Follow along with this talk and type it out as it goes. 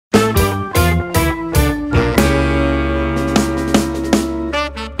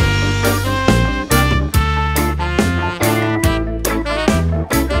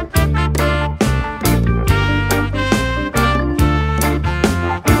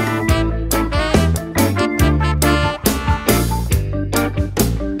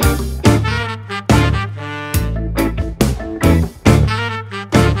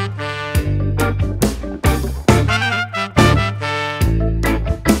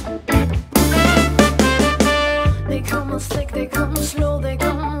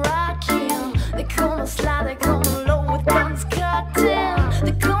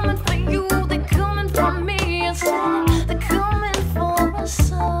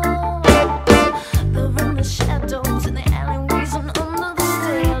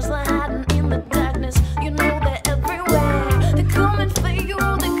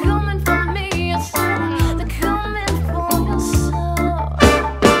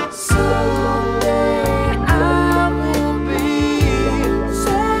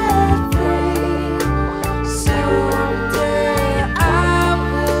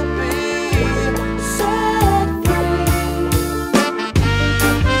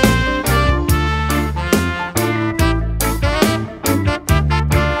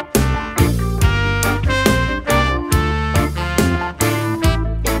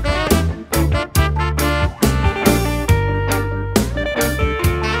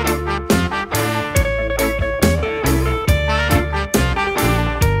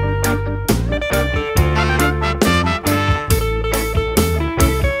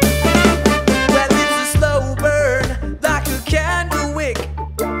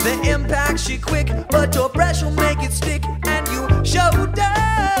wax you quick, but your brush will make it stick. And you showed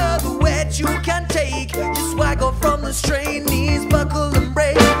her the wet you can take. You swagger from the strain, knees buckle and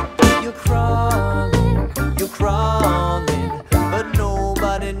break. You're crawling, but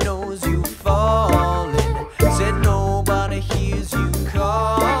nobody knows you falling. Said nobody hears you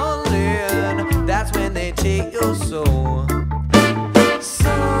calling. That's when they take your soul.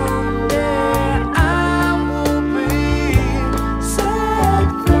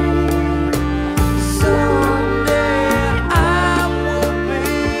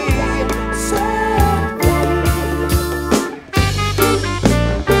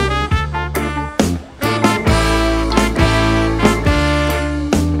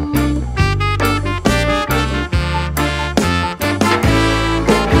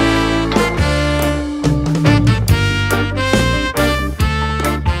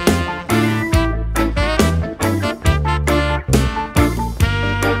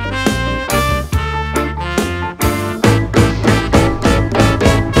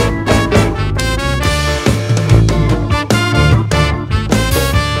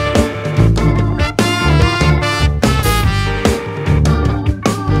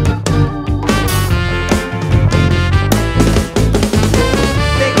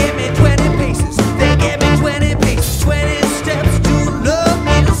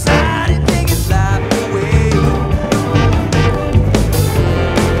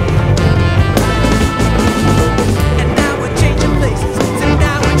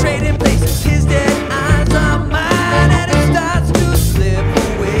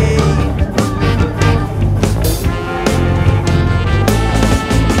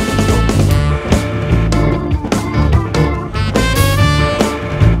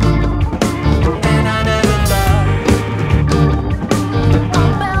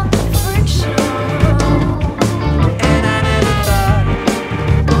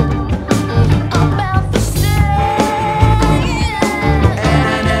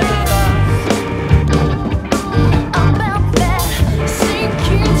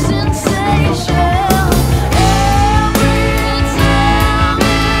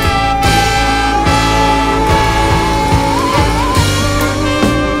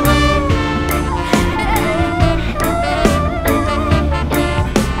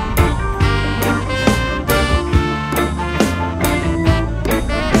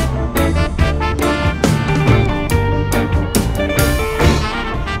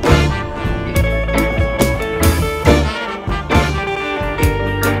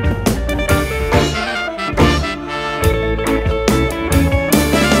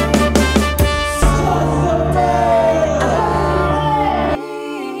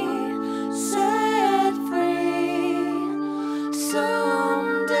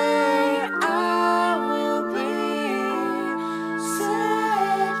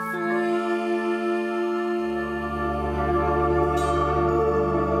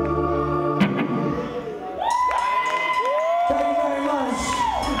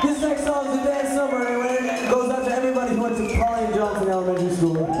 This next song is a dance number, and it goes out to everybody who went to Pauline Johnson Elementary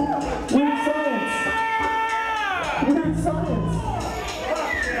School. Weird science. Weird science.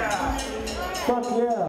 Fuck yeah. Fuck yeah.